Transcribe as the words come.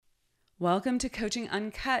Welcome to Coaching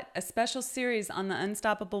Uncut, a special series on the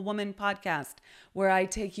Unstoppable Woman podcast, where I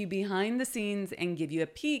take you behind the scenes and give you a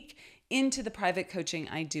peek into the private coaching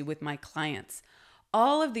I do with my clients.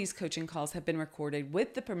 All of these coaching calls have been recorded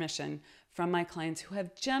with the permission from my clients who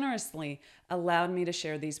have generously allowed me to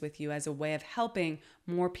share these with you as a way of helping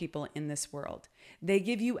more people in this world. They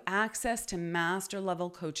give you access to master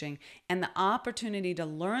level coaching and the opportunity to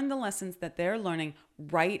learn the lessons that they're learning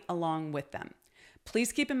right along with them.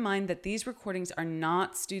 Please keep in mind that these recordings are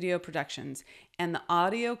not studio productions and the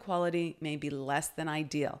audio quality may be less than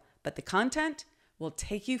ideal, but the content will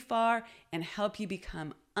take you far and help you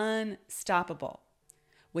become unstoppable.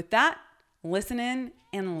 With that, listen in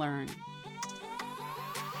and learn.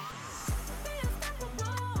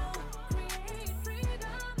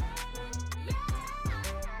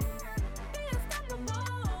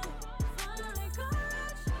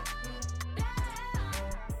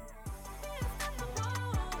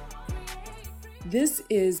 This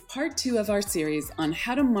is part 2 of our series on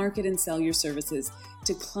how to market and sell your services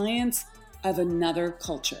to clients of another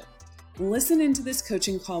culture. Listen into this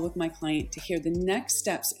coaching call with my client to hear the next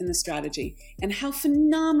steps in the strategy and how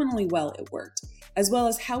phenomenally well it worked, as well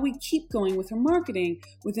as how we keep going with her marketing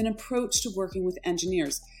with an approach to working with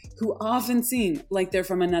engineers who often seem like they're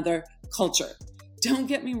from another culture. Don't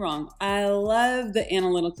get me wrong, I love the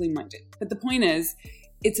analytically minded, but the point is,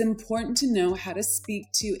 it's important to know how to speak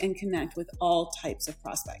to and connect with all types of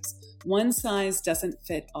prospects. One size doesn't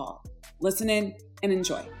fit all. Listen in and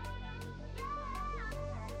enjoy.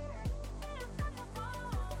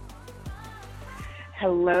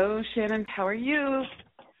 Hello, Shannon. How are you?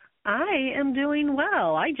 I am doing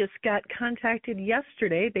well. I just got contacted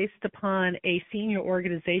yesterday based upon a senior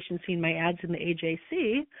organization seeing my ads in the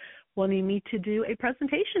AJC, wanting me to do a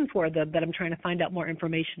presentation for them that I'm trying to find out more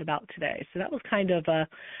information about today. So that was kind of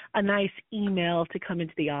a nice email to come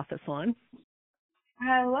into the office on.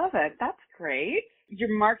 I love it. That's great.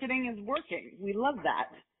 Your marketing is working. We love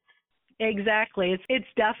that. Exactly. It's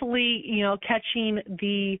definitely, catching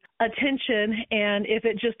the attention, and if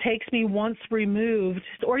it just takes me once removed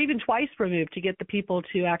or even twice removed to get the people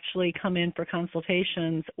to actually come in for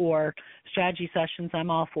consultations or strategy sessions,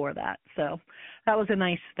 I'm all for that. So that was a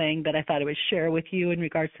nice thing that I thought I would share with you in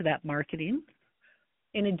regards to that marketing.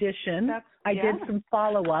 In addition, I did some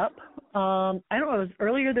follow-up. I don't know, it was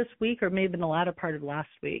earlier this week or maybe in the latter part of last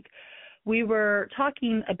week. We were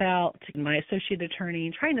talking about my associate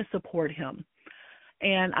attorney, trying to support him.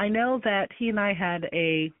 And I know that he and I had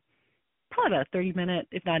probably a 30-minute,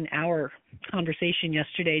 if not an hour, conversation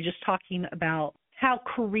yesterday, just talking about how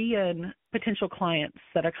Korean potential clients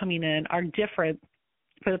that are coming in are different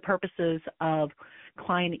for the purposes of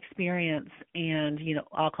client experience and,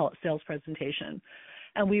 I'll call it sales presentation.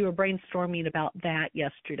 And we were brainstorming about that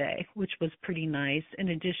yesterday, which was pretty nice. In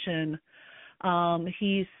addition,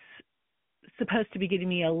 he's supposed to be getting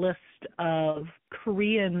me a list of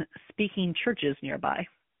Korean-speaking churches nearby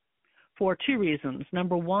for 2 reasons.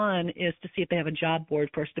 Number one is to see if they have a job board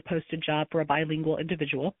for us to post a job for a bilingual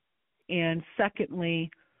individual. And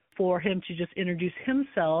secondly, for him to just introduce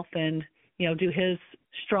himself and, do his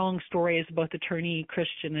strong story as both attorney,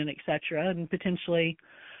 Christian, and et cetera, and potentially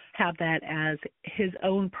have that as his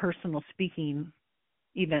own personal speaking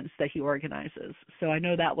events that he organizes. So I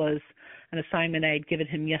know that was an assignment I had given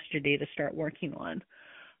him yesterday to start working on.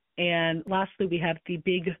 And lastly, we have the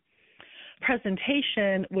big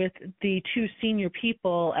presentation with the 2 senior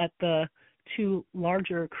people at the 2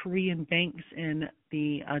 larger Korean banks in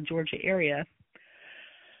the Georgia area.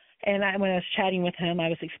 And when I was chatting with him, I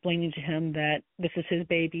was explaining to him that this is his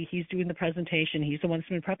baby. He's doing the presentation. He's the one that's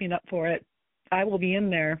been prepping up for it. I will be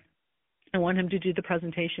in there. I want him to do the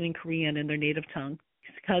presentation in Korean in their native tongue,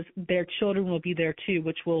 because their children will be there too,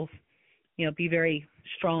 which will, be very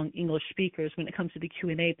strong English speakers when it comes to the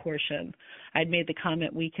Q&A portion. I'd made the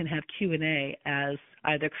comment we can have Q&A as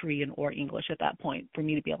either Korean or English at that point for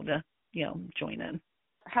me to be able to, join in.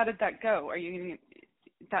 How did that go?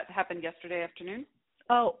 That happened yesterday afternoon?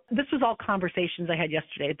 Oh, this was all conversations I had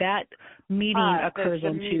yesterday. That meeting occurs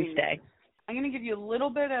on Tuesday. I'm going to give you a little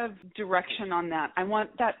bit of direction on that. I want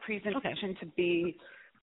that presentation to be,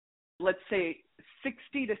 let's say,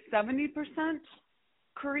 60 to 70%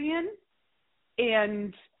 Korean,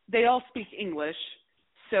 and they all speak English,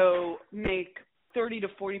 so make 30 to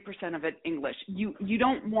 40% of it English. You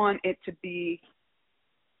don't want it to be,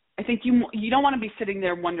 I think you don't want to be sitting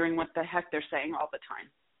there wondering what the heck they're saying all the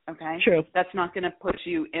time, okay? True. That's not going to put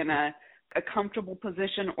you in a comfortable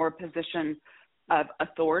position or a position of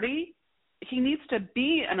authority. He needs to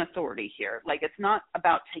be an authority here. Like, it's not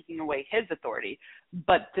about taking away his authority,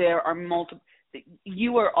 but there are multiple.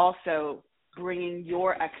 You are also bringing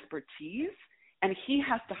your expertise, and he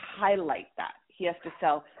has to highlight that. He has to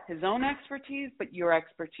sell his own expertise, but your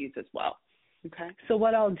expertise as well. Okay. So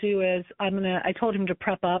what I'll do is I told him to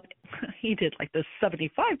prep up. He did like this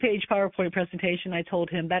 75-page PowerPoint presentation. I told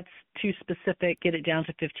him that's too specific, get it down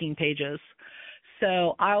to 15 pages.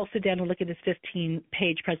 So I'll sit down and look at his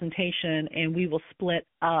 15-page presentation, and we will split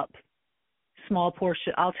up small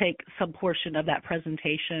portion. I'll take some portion of that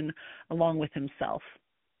presentation along with himself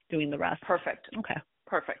doing the rest. Perfect. Okay.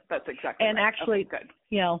 Perfect. That's exactly and right. Actually, okay, good.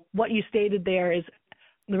 You know, what you stated there is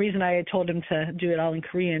the reason I had told him to do it all in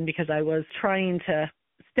Korean, because I was trying to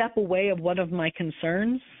step away of one of my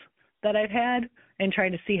concerns that I've had and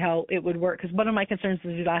trying to see how it would work. Because one of my concerns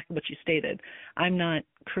is exactly what you stated. I'm not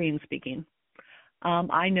Korean speaking.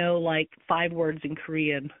 I know like 5 words in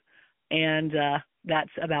Korean, and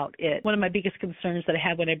that's about it. One of my biggest concerns that I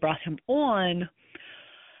had when I brought him on,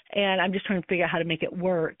 and I'm just trying to figure out how to make it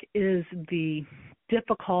work, is the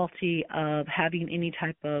difficulty of having any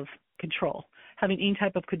type of control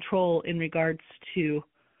in regards to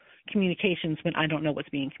communications when I don't know what's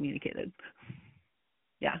being communicated.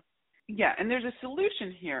 Yeah. Yeah, and there's a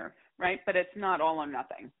solution here, right? But it's not all or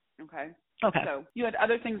nothing, okay? Okay. So you had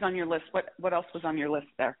other things on your list. What else was on your list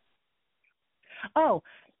there? Oh,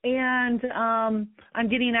 and I'm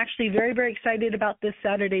getting actually very, very excited about this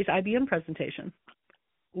Saturday's IBM presentation.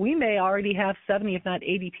 We may already have 70, if not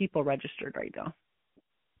 80 people registered right now,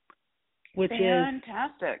 which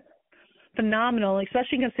Fantastic. Is phenomenal,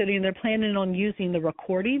 especially considering they're planning on using the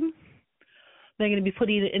recording. They're going to be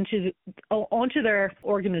putting it onto their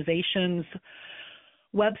organization's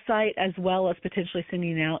website, as well as potentially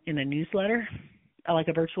sending out in a newsletter, like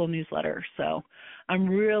a virtual newsletter. So I'm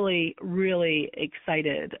really, really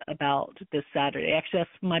excited about this Saturday. Actually, that's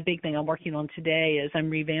my big thing I'm working on today is I'm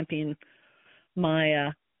revamping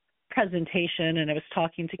my presentation, and I was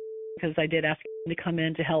talking to, because I did ask him to come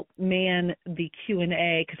in to help man the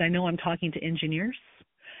Q&A, because I know I'm talking to engineers,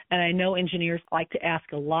 and I know engineers like to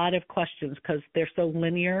ask a lot of questions because they're so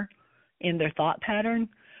linear in their thought pattern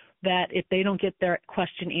that if they don't get their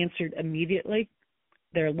question answered immediately,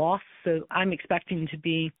 they're lost. So I'm expecting to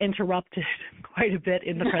be interrupted quite a bit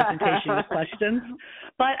in the presentation with questions.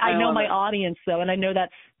 But I know my audience, though, and I know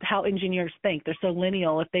that's how engineers think. They're so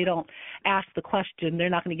lineal. If they don't ask the question, they're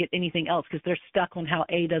not going to get anything else because they're stuck on how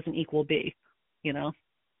A doesn't equal B, you know?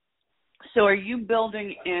 So are you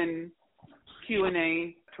building in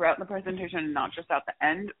Q&A throughout the presentation and not just at the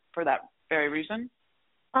end for that very reason?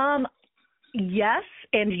 Yes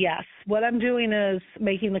and yes. What I'm doing is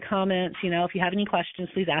making the comments, you know, if you have any questions,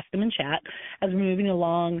 please ask them in chat as we're moving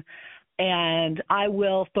along. And I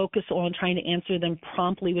will focus on trying to answer them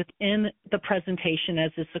promptly within the presentation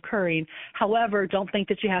as it's occurring. However, don't think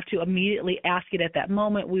that you have to immediately ask it at that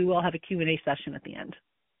moment. We will have a Q&A session at the end.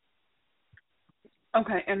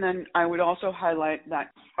 Okay, and then I would also highlight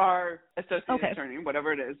that our associate attorney,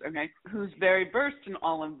 whatever it is, okay, who's very versed in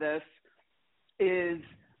all of this, is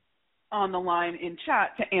on the line in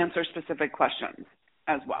chat to answer specific questions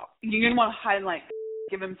as well. You're going to want to highlight,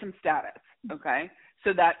 give him some status, okay,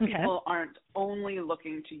 so that people aren't only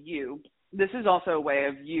looking to you. This is also a way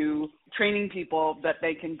of you training people that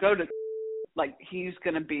they can go to, like he's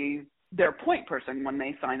going to be their point person when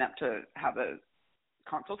they sign up to have a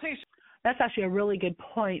consultation. That's actually a really good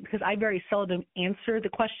point because I very seldom answer the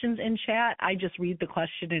questions in chat. I just read the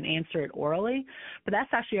question and answer it orally. But that's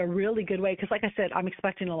actually a really good way because, like I said, I'm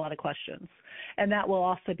expecting a lot of questions. And that will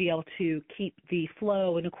also be able to keep the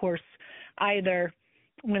flow. And, of course, either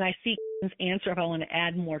when I see Keaton's answer, if I want to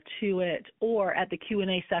add more to it, or at the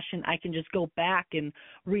Q&A session, I can just go back and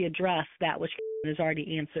readdress that which Keaton has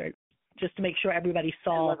already answered just to make sure everybody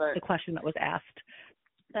saw the question that was asked.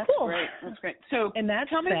 That's cool. Great. That's great. So and that's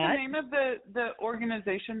tell me the name of the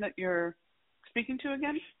organization that you're speaking to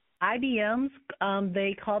again. IBM's,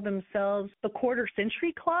 they call themselves the Quarter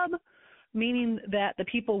Century Club, meaning that the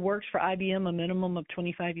people worked for IBM a minimum of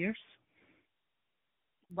 25 years.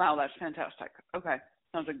 Wow, that's fantastic. Okay.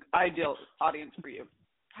 Sounds like ideal audience for you.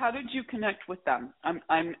 How did you connect with them?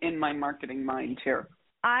 I'm in my marketing mind here.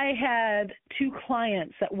 I had 2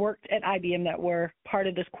 clients that worked at IBM that were part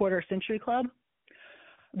of this Quarter Century Club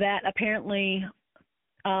that apparently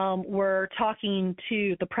were talking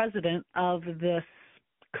to the president of this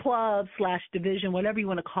club / division, whatever you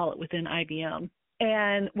want to call it, within IBM.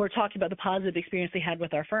 And we're talking about the positive experience they had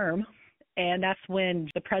with our firm. And that's when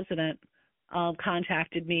the president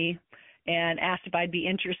contacted me and asked if I'd be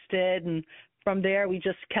interested. And from there, we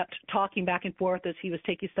just kept talking back and forth as he was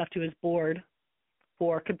taking stuff to his board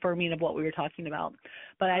for confirming of what we were talking about.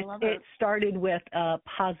 But it started with a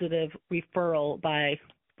positive referral by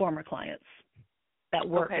former clients. that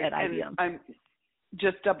work Okay, at and IBM. I'm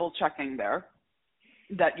just double checking there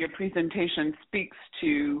that your presentation speaks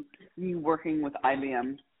to you working with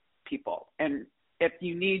IBM people. And if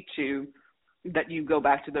you need to, that you go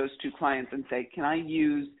back to those two clients and say, can I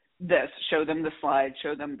use this? Show them the slide,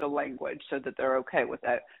 show them the language so that they're okay with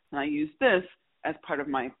it. Can I use this as part of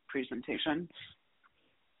my presentation?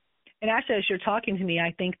 And actually, as you're talking to me,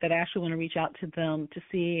 I think that I actually want to reach out to them to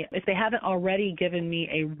see if they haven't already given me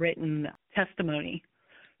a written testimony,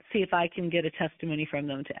 see if I can get a testimony from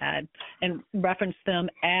them to add and reference them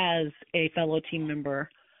as a fellow team member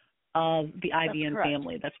of the IBM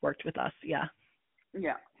family that's worked with us. Yeah.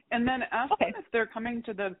 Yeah. And then ask them if they're coming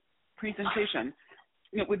to the presentation.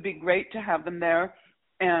 It would be great to have them there.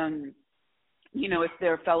 And, you know, if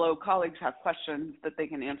their fellow colleagues have questions that they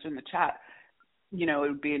can answer in the chat, you know, it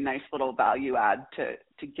would be a nice little value add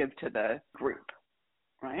to give to the group,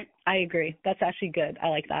 right? I agree. That's actually good. I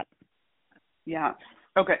like that. Yeah.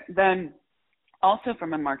 Okay. Then also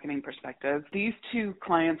from a marketing perspective, these two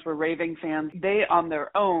clients were raving fans. They on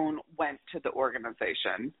their own went to the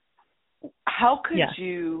organization. How could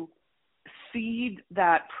you seed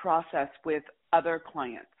that process with other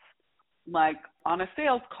clients, like on a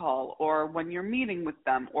sales call or when you're meeting with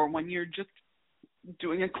them or when you're just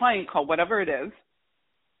doing a client call, whatever it is,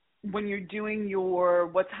 when you're doing your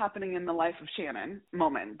what's happening in the life of Shannon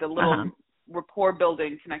moment, the little rapport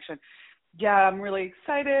building connection. Yeah, I'm really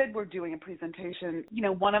excited. We're doing a presentation. You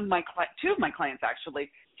know, two of my clients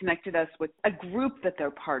actually connected us with a group that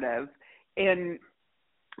they're part of, and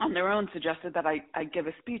on their own suggested that I give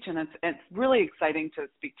a speech, and it's really exciting to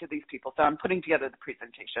speak to these people. So I'm putting together the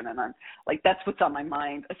presentation, and I'm like, that's what's on my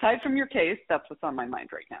mind. Aside from your case, that's what's on my mind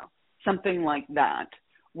right now. Something like that,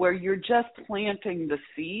 where you're just planting the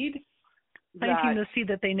seed. Planting the seed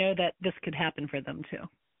that they know that this could happen for them too.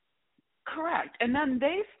 Correct. And then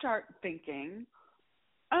they start thinking,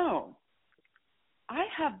 oh, I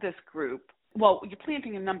have this group. Well, you're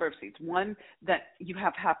planting a number of seeds. One, that you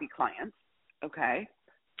have happy clients, okay?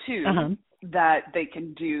 Two, that they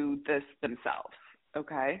can do this themselves,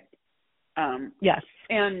 okay? Yes.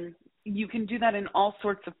 And you can do that in all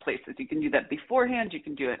sorts of places. You can do that beforehand. You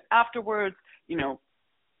can do it afterwards. You know,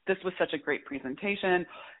 this was such a great presentation.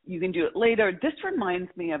 You can do it later. This reminds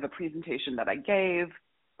me of a presentation that I gave,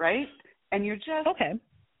 right? And you're just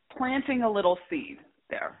planting a little seed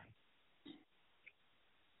there.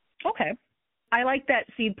 Okay. I like that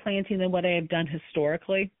seed planting than what I have done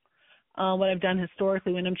historically. What I've done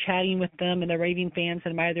historically when I'm chatting with them and they're raving fans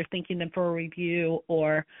and I'm either thanking them for a review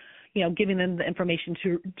or, you know, giving them the information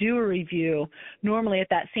to do a review. Normally at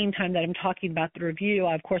that same time that I'm talking about the review,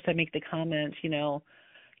 of course I make the comment, you know,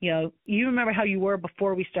 you remember how you were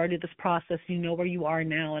before we started this process, you know where you are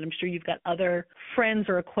now, and I'm sure you've got other friends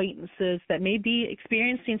or acquaintances that may be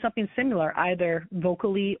experiencing something similar, either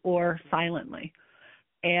vocally or silently.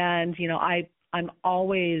 And, you know, I'm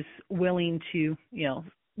always willing to, you know,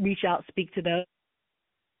 reach out, speak to those.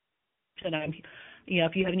 And I'm, you know,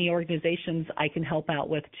 if you have any organizations I can help out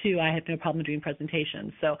with too, I have no problem doing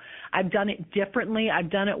presentations. So I've done it differently. I've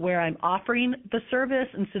done it where I'm offering the service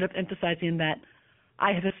instead of emphasizing that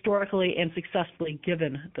I have historically and successfully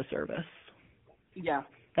given the service. Yeah.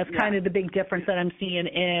 That's kind of the big difference that I'm seeing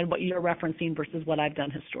in what you're referencing versus what I've done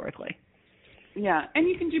historically. Yeah, and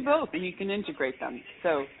you can do both, and you can integrate them.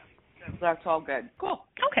 So that's all good. Cool.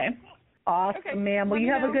 Okay. Awesome, ma'am. Well,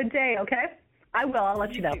 you have a good day, okay? I will. I'll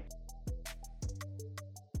let you know.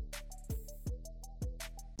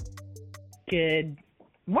 Good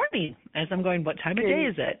morning. As I'm going, what time of day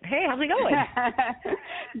is it? Hey, how's it going?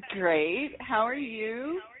 Great. How are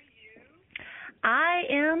you? I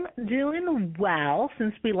am doing well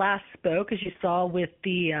since we last spoke, as you saw with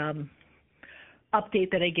the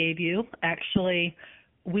update that I gave you.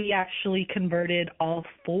 We actually converted all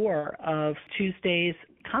 4 of Tuesday's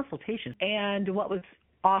consultations. And what was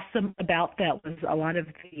awesome about that was a lot of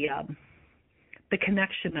the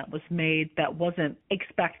connection that was made that wasn't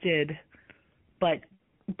expected, but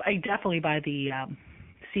definitely by the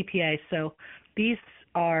CPA. So these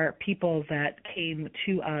are people that came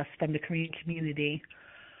to us from the Korean community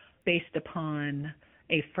based upon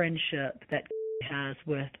a friendship that has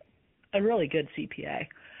with a really good CPA.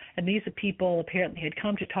 And these are people apparently had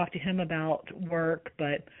come to talk to him about work,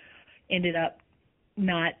 but ended up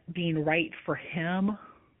not being right for him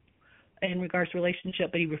in regards to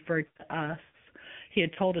relationship, but he referred to us. He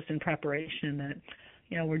had told us in preparation that,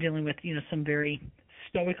 you know, we're dealing with, you know, some very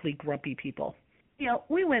stoically grumpy people. You know,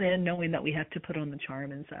 we went in knowing that we have to put on the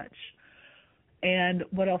charm and such. And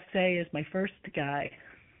what I'll say is my first guy,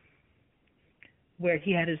 where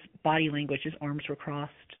he had his body language, his arms were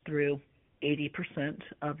crossed through 80%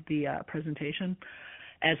 of the presentation,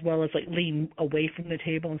 as well as like lean away from the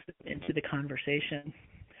table and into the conversation.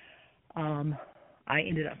 I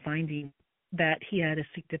ended up finding that he had a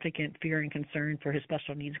significant fear and concern for his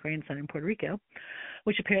special needs grandson in Puerto Rico,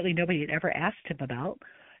 which apparently nobody had ever asked him about.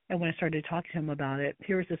 And when I started talking to him about it,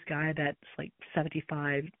 here was this guy that's like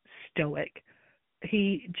 75, stoic.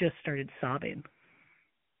 He just started sobbing.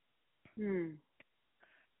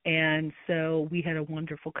 And so we had a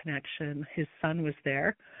wonderful connection. His son was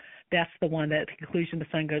there. That's the one that at the conclusion the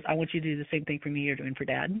son goes, I want you to do the same thing for me you're doing for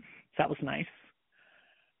Dad. So that was nice.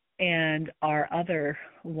 And our other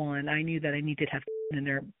one, I knew that I needed to have, and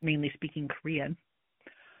they're mainly speaking Korean.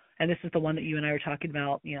 And this is the one that you and I were talking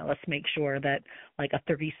about, let's make sure that like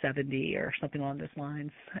a 30-70 or something along those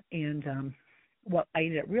lines. And what I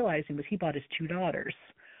ended up realizing was he bought his two daughters,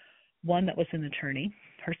 one that was an attorney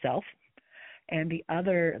herself, and the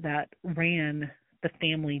other that ran the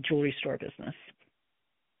family jewelry store business.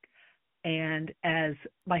 And as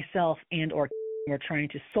myself and or were trying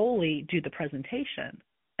to solely do the presentation,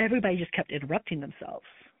 everybody just kept interrupting themselves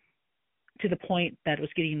to the point that it was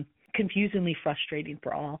getting confusingly frustrating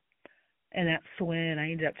for all. And that's when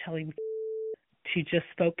I ended up telling to just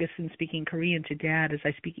focus in speaking Korean to Dad as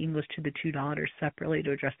I speak English to the two daughters separately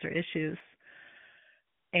to address their issues.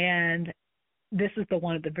 And this is the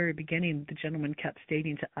one at the very beginning the gentleman kept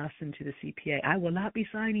stating to us and to the CPA, I will not be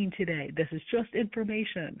signing today. This is just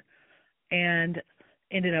information. And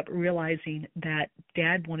ended up realizing that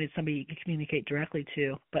Dad wanted somebody you could communicate directly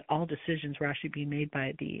to, but all decisions were actually being made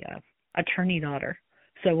by the attorney daughter.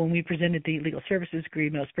 So when we presented the legal services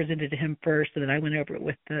agreement, it was presented to him first, and then I went over it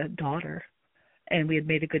with the daughter. And we had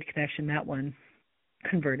made a good connection. That one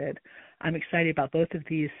converted. I'm excited about both of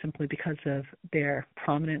these simply because of their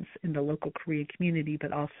prominence in the local Korean community,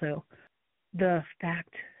 but also the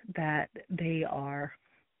fact that they are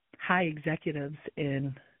high executives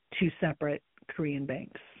in two separate Korean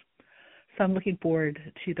banks. So I'm looking forward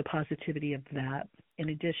to the positivity of that. In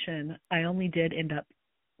addition, I only did end up,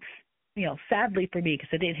 sadly for me, because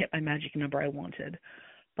I didn't hit my magic number I wanted,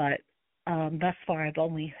 but thus far I've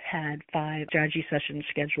only had 5 strategy sessions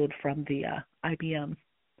scheduled from the IBM.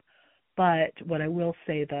 But what I will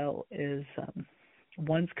say, though, is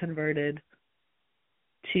one's converted,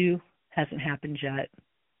 2 hasn't happened yet.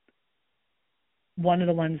 One of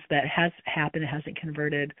the ones that has happened hasn't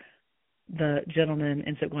converted. The gentleman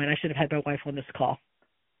ends up going, I should have had my wife on this call.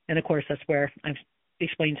 And, of course, that's where I'm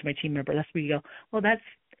explaining to my team member, that's where you go, well,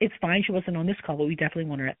 it's fine she wasn't on this call, but we definitely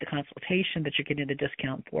want her at the consultation that you're getting a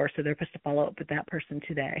discount for. So they're supposed to follow up with that person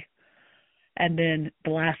today. And then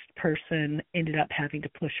the last person ended up having to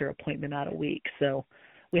push her appointment out a week. So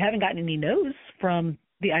we haven't gotten any no's from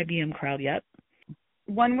the IBM crowd yet.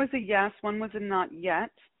 One was a yes, one was a not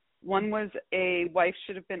yet. One was a wife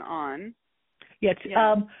should have been on. Yeah,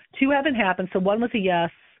 2 haven't happened. So one was a yes.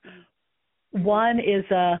 One is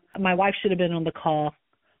my wife should have been on the call.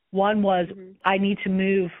 One was I need to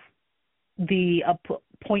move the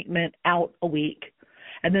appointment out a week.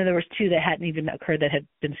 And then there was 2 that hadn't even occurred that had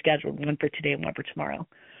been scheduled, one for today and one for tomorrow.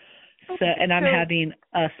 So I'm having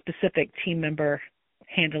a specific team member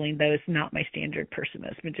handling those, not my standard person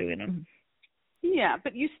that's been doing them. Yeah,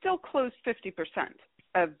 but you still closed 50%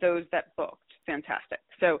 of those that booked. Fantastic.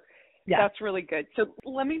 So that's really good. So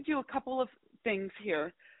let me do a couple of things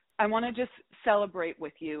here. I want to just celebrate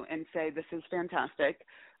with you and say this is fantastic.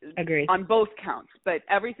 Agreed. On both counts, but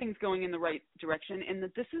everything's going in the right direction, and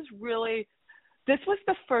that this was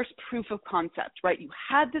the first proof of concept, right? You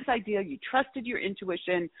had this idea, you trusted your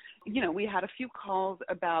intuition. We had a few calls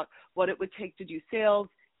about what it would take to do sales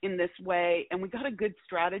in this way, and we got a good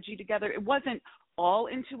strategy together. It wasn't all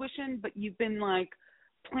intuition, but you've been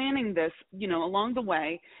planning this, along the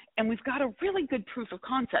way, and we've got a really good proof of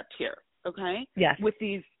concept here, okay? Yes. With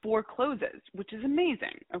these 4 closes, which is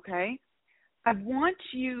amazing, okay? I want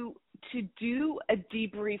you to do a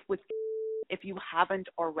debrief with if you haven't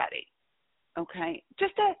already, okay?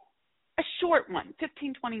 Just a short one,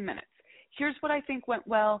 15, 20 minutes. Here's what I think went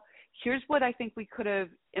well. Here's what I think we could have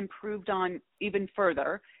improved on even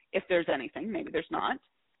further, if there's anything. Maybe there's not.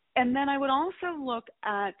 And then I would also look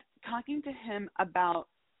at talking to him about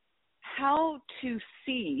how to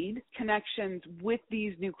seed connections with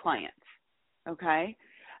these new clients, okay,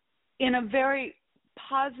 in a very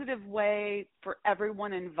positive way for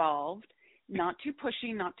everyone involved, not too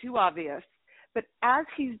pushy, not too obvious, but as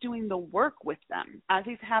he's doing the work with them, as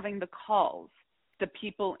he's having the calls, the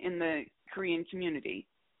people in the Korean community,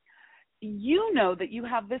 that you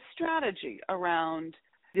have this strategy around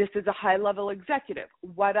this is a high-level executive.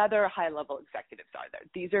 What other high-level executives are there?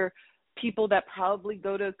 These are people that probably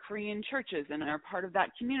go to Korean churches and are part of that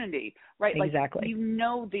community, right? Exactly. Like, you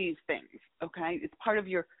know these things, okay? It's part of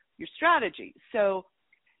your strategy. So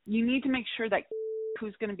you need to make sure that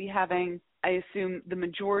who's going to be having, I assume, the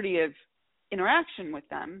majority of interaction with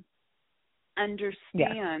them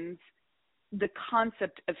understands the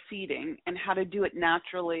concept of seeding and how to do it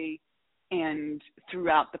naturally and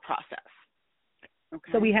throughout the process.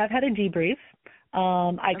 Okay. So we have had a debrief.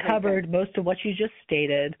 I covered most of what you just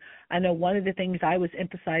stated. I know one of the things I was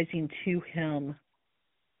emphasizing to him,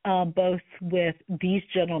 both with these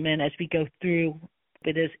gentlemen as we go through,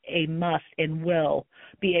 it is a must and will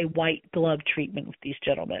be a white glove treatment with these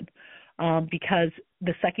gentlemen. Because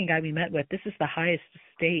the second guy we met with, this is the highest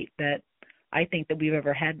estate that I think that we've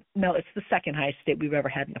ever had. No, it's the second highest estate we've ever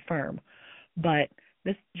had in the firm. But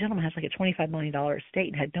this gentleman has like a $25 million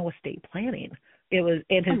estate and had no estate planning. It was,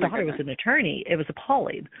 and his daughter was an attorney. It was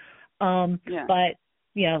appalling. But,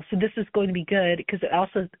 you know, so this is going to be good because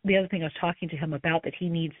also the other thing I was talking to him about that he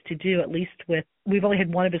needs to do, at least with, we've only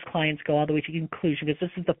had one of his clients go all the way to conclusion because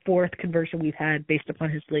this is the fourth conversion we've had based upon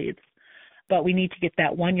his leads. But we need to get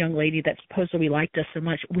that one young lady that supposedly liked us so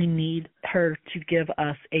much, we need her to give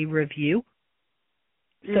us a review.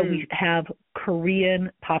 So we have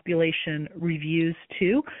Korean population reviews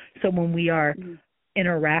too. So when we are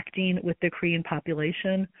interacting with the Korean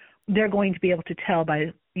population, they're going to be able to tell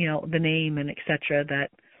by, you know, the name and et cetera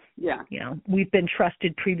that, you know, we've been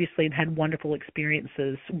trusted previously and had wonderful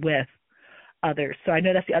experiences with others. So I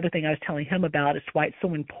know that's the other thing I was telling him about. It's why it's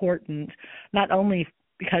so important, not only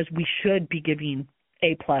because we should be giving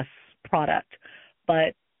A+ product,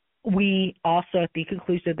 but we also, at the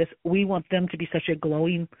conclusion of this, we want them to be such a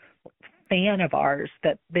glowing fan of ours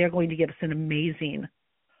that they're going to give us an amazing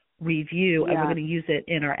review, and we're going to use it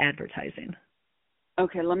in our advertising.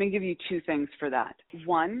 Okay, let me give you two things for that.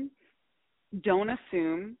 One, don't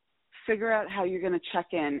assume. Figure out how you're going to check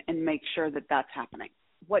in and make sure that that's happening.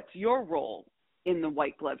 What's your role in the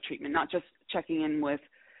white glove treatment? Not just checking in with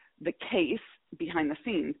the case behind the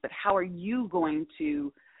scenes, but how are you going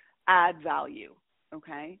to add value?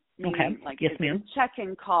 Okay. Meaning, like, yes, ma'am.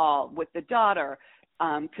 Check-in call with the daughter,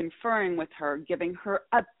 conferring with her, giving her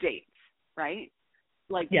updates, right?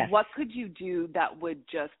 Like, what could you do that would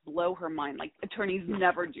just blow her mind? Like, attorneys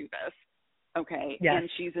never do this, okay? And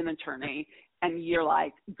she's an attorney, and you're,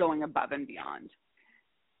 like, going above and beyond.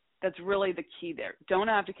 That's really the key there. Don't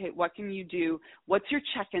abdicate. What can you do? What's your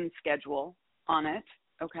check-in schedule on it,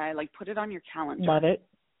 okay? Like, put it on your calendar. Love it.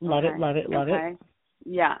 Love it, love it, love it.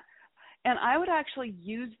 Yeah. And I would actually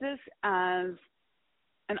use this as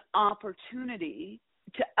an opportunity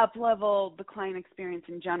to up-level the client experience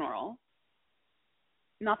in general.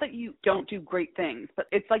 Not that you don't do great things, but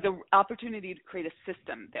it's like an opportunity to create a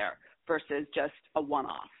system there versus just a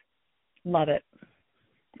one-off. Love it.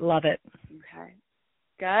 Love it. Okay.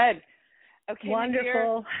 Good. Okay.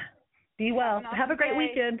 Wonderful. Be well. Have a great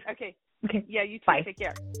weekend. Okay. Okay. Yeah, you too. Bye. Take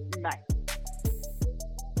care. Bye.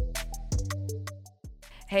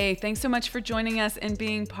 Hey, thanks so much for joining us and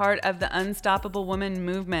being part of the Unstoppable Woman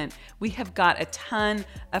movement. We have got a ton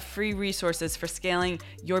of free resources for scaling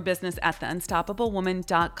your business at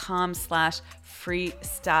theunstoppablewoman.com/free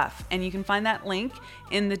stuff. And you can find that link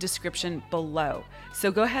in the description below.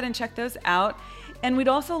 So go ahead and check those out. And we'd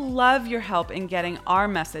also love your help in getting our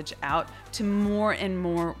message out to more and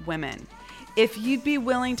more women. If you'd be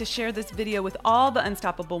willing to share this video with all the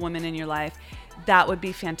unstoppable women in your life, that would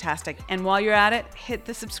be fantastic. And while you're at it, hit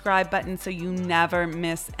the subscribe button so you never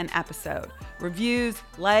miss an episode. Reviews,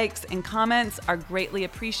 likes, and comments are greatly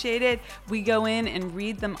appreciated. We go in and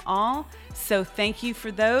read them all. So thank you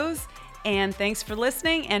for those, and thanks for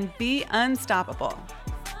listening, and be unstoppable.